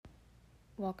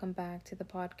Welcome back to the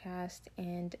podcast,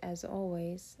 and as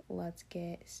always, let's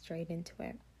get straight into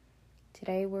it.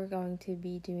 Today, we're going to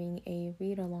be doing a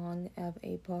read along of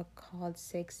a book called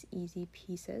Six Easy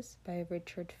Pieces by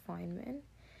Richard Feynman.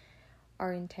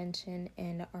 Our intention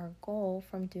and our goal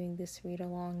from doing this read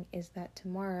along is that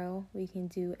tomorrow we can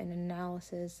do an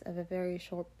analysis of a very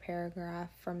short paragraph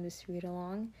from this read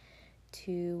along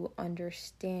to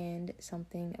understand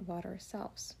something about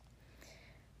ourselves.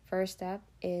 First step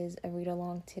is a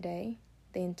read-along today.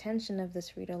 The intention of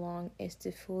this read-along is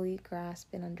to fully grasp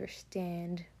and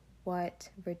understand what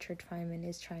Richard Feynman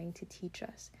is trying to teach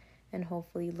us and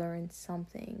hopefully learn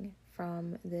something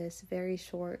from this very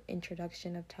short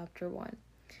introduction of chapter 1.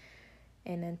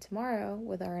 And then tomorrow,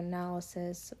 with our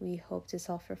analysis, we hope to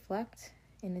self-reflect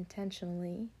and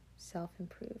intentionally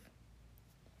self-improve.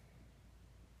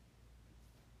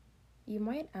 You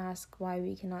might ask why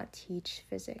we cannot teach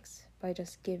physics by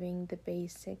just giving the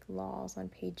basic laws on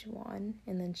page 1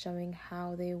 and then showing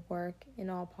how they work in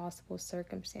all possible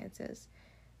circumstances,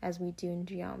 as we do in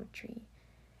geometry,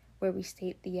 where we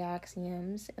state the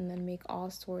axioms and then make all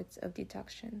sorts of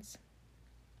deductions.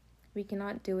 We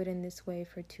cannot do it in this way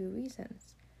for two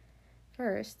reasons.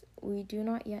 First, we do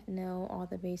not yet know all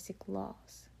the basic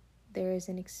laws. There is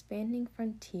an expanding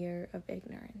frontier of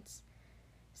ignorance.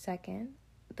 Second,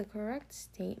 the correct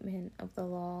statement of the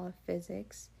law of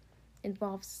physics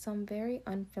involves some very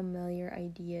unfamiliar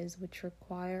ideas which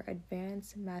require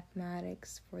advanced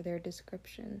mathematics for their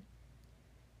description.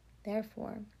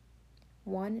 Therefore,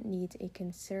 one needs a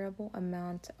considerable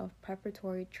amount of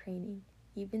preparatory training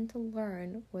even to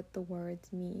learn what the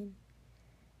words mean.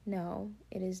 No,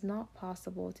 it is not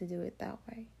possible to do it that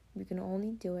way. We can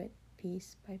only do it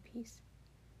piece by piece.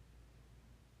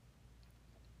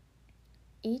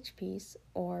 Each piece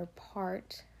or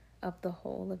part of the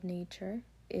whole of nature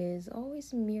is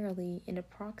always merely an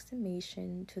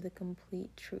approximation to the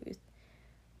complete truth,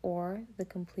 or the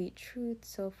complete truth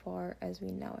so far as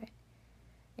we know it.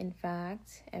 In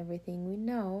fact, everything we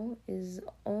know is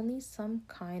only some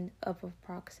kind of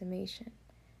approximation,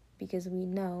 because we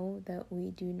know that we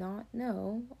do not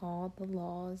know all the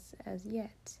laws as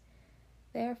yet.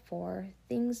 Therefore,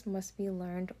 things must be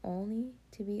learned only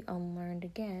to be unlearned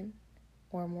again,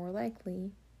 or more likely,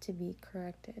 to be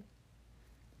corrected.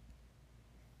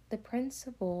 The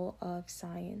principle of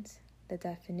science, the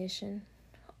definition,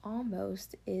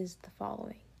 almost is the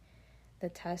following. The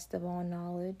test of all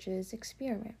knowledge is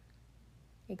experiment.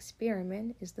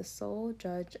 Experiment is the sole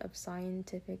judge of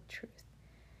scientific truth.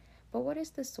 But what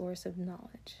is the source of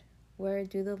knowledge? Where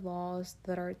do the laws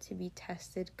that are to be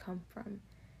tested come from?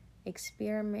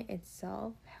 Experiment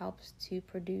itself helps to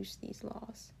produce these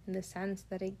laws in the sense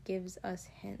that it gives us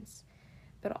hints,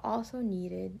 but also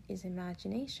needed is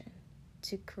imagination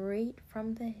to create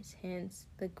from these hints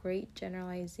the great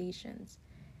generalizations,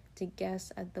 to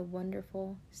guess at the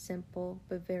wonderful, simple,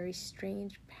 but very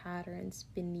strange patterns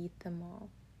beneath them all,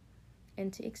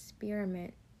 and to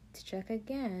experiment to check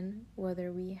again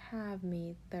whether we have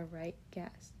made the right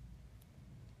guess.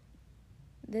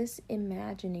 This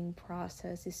imagining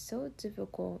process is so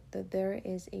difficult that there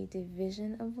is a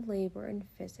division of labor in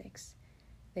physics.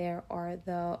 There are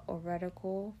the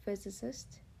theoretical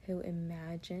physicists who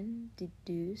imagine,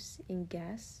 deduce, and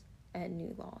guess at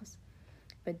new laws,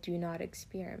 but do not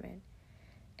experiment.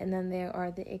 And then there are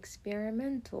the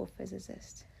experimental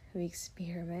physicists who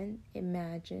experiment,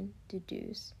 imagine,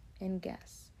 deduce, and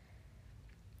guess.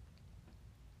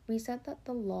 We said that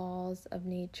the laws of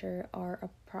nature are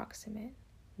approximate,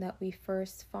 that we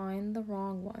first find the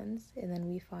wrong ones and then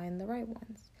we find the right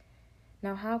ones.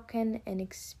 Now, how can an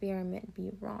experiment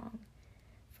be wrong?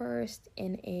 First,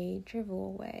 in a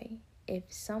trivial way, if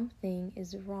something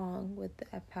is wrong with the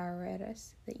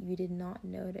apparatus that you did not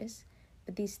notice,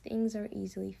 but these things are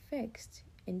easily fixed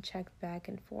and checked back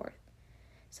and forth.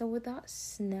 So without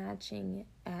snatching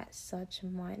at such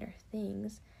minor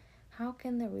things, how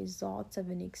can the results of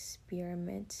an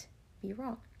experiment be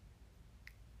wrong?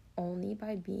 Only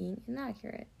by being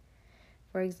inaccurate.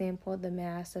 For example, the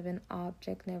mass of an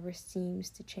object never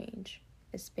seems to change.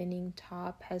 A spinning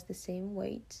top has the same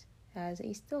weight as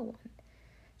a still one.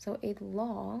 So a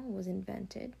law was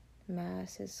invented.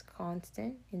 Mass is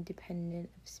constant, independent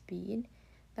of speed.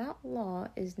 That law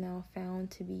is now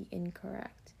found to be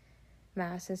incorrect.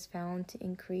 Mass is found to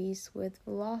increase with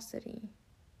velocity.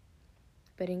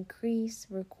 But increase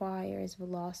requires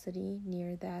velocity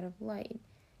near that of light.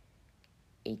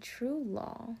 A true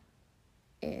law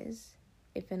is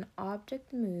if an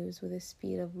object moves with a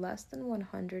speed of less than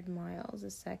 100 miles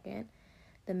a second,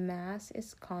 the mass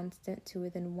is constant to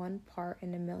within 1 part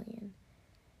in a million.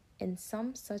 in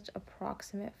some such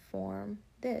approximate form,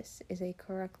 this is a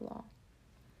correct law.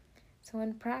 So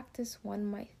in practice, one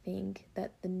might think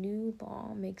that the new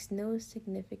law makes no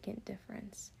significant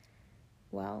difference.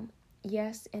 Well,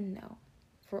 yes and no.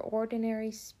 For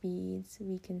ordinary speeds,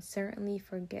 we can certainly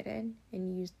forget it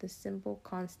and use the simple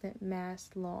constant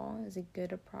mass law as a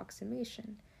good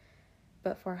approximation.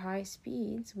 But for high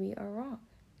speeds, we are wrong.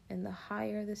 And the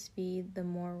higher the speed, the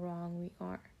more wrong we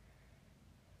are.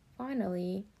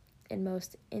 Finally, and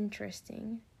most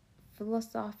interesting,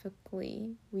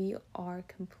 philosophically, we are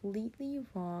completely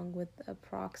wrong with the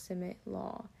approximate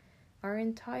law. Our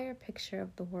entire picture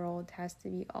of the world has to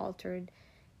be altered,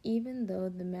 even though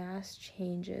the mass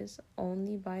changes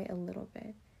only by a little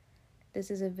bit.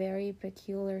 This is a very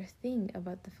peculiar thing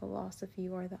about the philosophy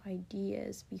or the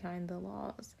ideas behind the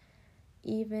laws.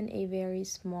 Even a very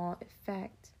small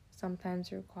effect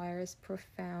sometimes requires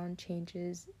profound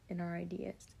changes in our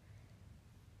ideas.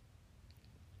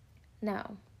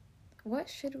 Now, what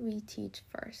should we teach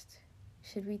first?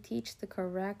 Should we teach the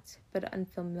correct but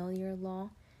unfamiliar law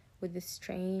with the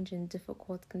strange and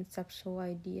difficult conceptual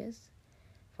ideas?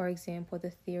 For example, the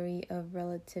theory of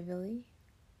relativity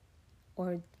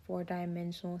or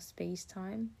four-dimensional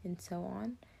space-time and so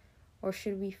on? Or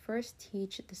should we first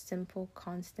teach the simple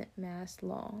constant mass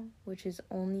law, which is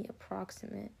only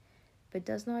approximate but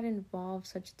does not involve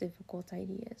such difficult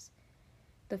ideas?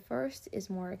 The first is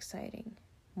more exciting,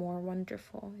 more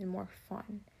wonderful, and more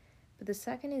fun, but the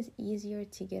second is easier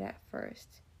to get at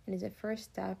first and is a first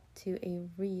step to a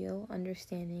real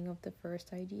understanding of the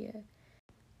first idea.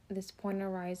 This point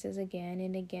arises again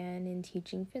and again in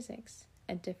teaching physics.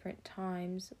 At different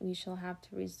times, we shall have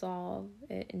to resolve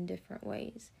it in different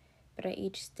ways, but at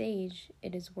each stage,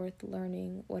 it is worth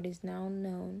learning what is now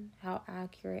known, how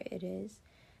accurate it is,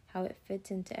 how it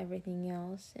fits into everything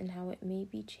else, and how it may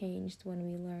be changed when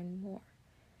we learn more.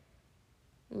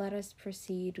 Let us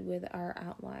proceed with our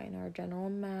outline, our general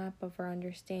map of our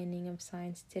understanding of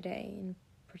science today, in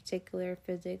particular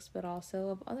physics, but also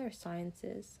of other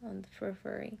sciences on the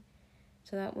periphery,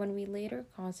 so that when we later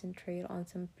concentrate on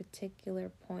some particular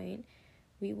point,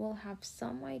 we will have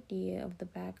some idea of the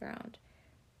background,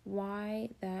 why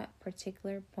that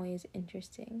particular point is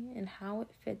interesting, and how it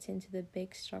fits into the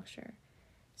big structure.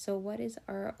 So what is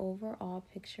our overall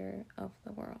picture of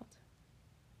the world?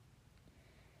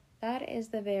 That is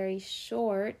the very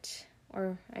short,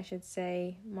 or I should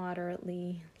say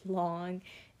moderately long,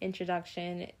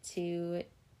 introduction to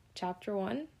Chapter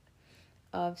 1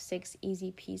 of 6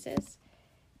 Easy Pieces.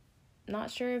 Not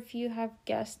sure if you have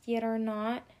guessed yet or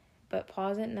not, but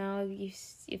pause it now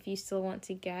if you still want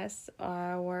to guess.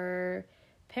 Our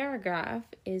paragraph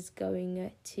is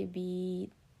going to be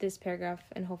this paragraph,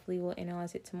 and hopefully we'll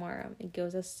analyze it tomorrow. It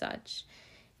goes as such.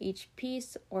 Each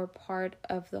piece or part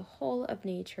of the whole of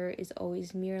nature is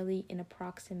always merely an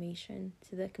approximation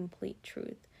to the complete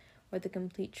truth, or the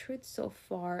complete truth so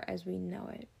far as we know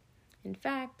it. In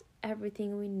fact,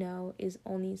 everything we know is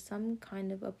only some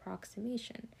kind of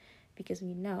approximation, because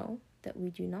we know that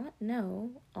we do not know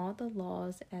all the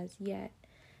laws as yet.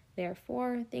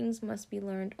 Therefore, things must be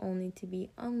learned only to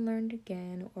be unlearned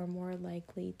again, or more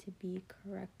likely to be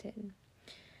corrected.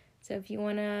 So if you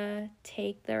want to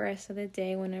take the rest of the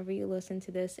day whenever you listen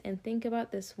to this and think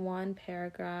about this one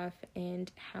paragraph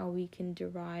and how we can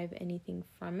derive anything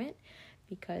from it,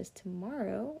 because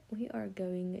tomorrow we are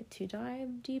going to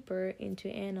dive deeper into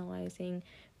analyzing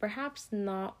perhaps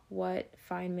not what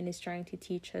Feynman is trying to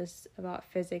teach us about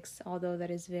physics, although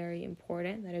that is very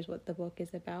important. That is what the book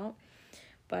is about.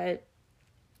 But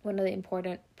one of the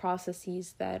important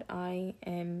processes that I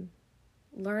am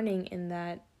learning, in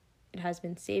that it has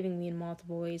been saving me in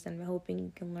multiple ways, and I'm hoping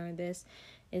you can learn this,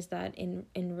 is that in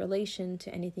relation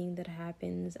to anything that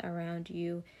happens around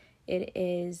you, it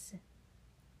is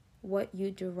what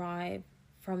you derive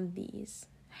from these,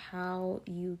 how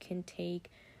you can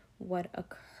take what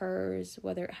occurs,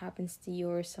 whether it happens to you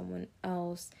or someone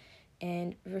else,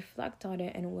 and reflect on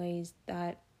it in ways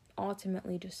that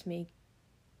ultimately just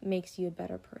makes you a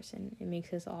better person. It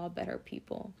makes us all better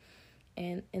people.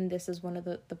 And this is one of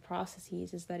the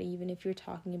processes, is that even if you're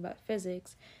talking about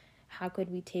physics, how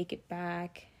could we take it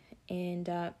back and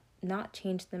not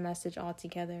change the message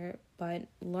altogether, but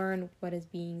learn what is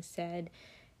being said,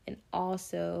 and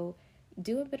also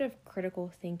do a bit of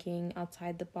critical thinking,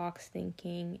 outside the box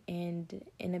thinking, and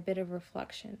in a bit of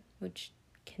reflection, which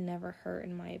can never hurt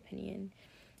in my opinion.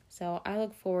 So I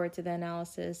look forward to the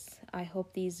analysis. I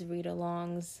hope these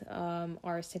read-alongs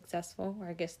are successful, or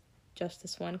I guess just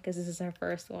this one, because this is our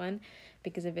first one.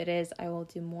 Because if it is, I will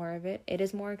do more of it. It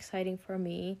is more exciting for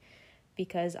me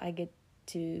because I get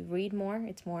to read more.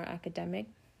 It's more academic.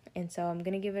 And so I'm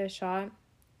going to give it a shot.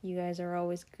 You guys are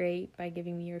always great by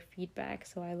giving me your feedback,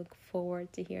 so I look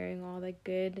forward to hearing all the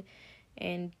good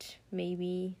and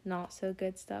maybe not so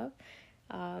good stuff.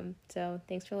 So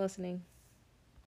thanks for listening.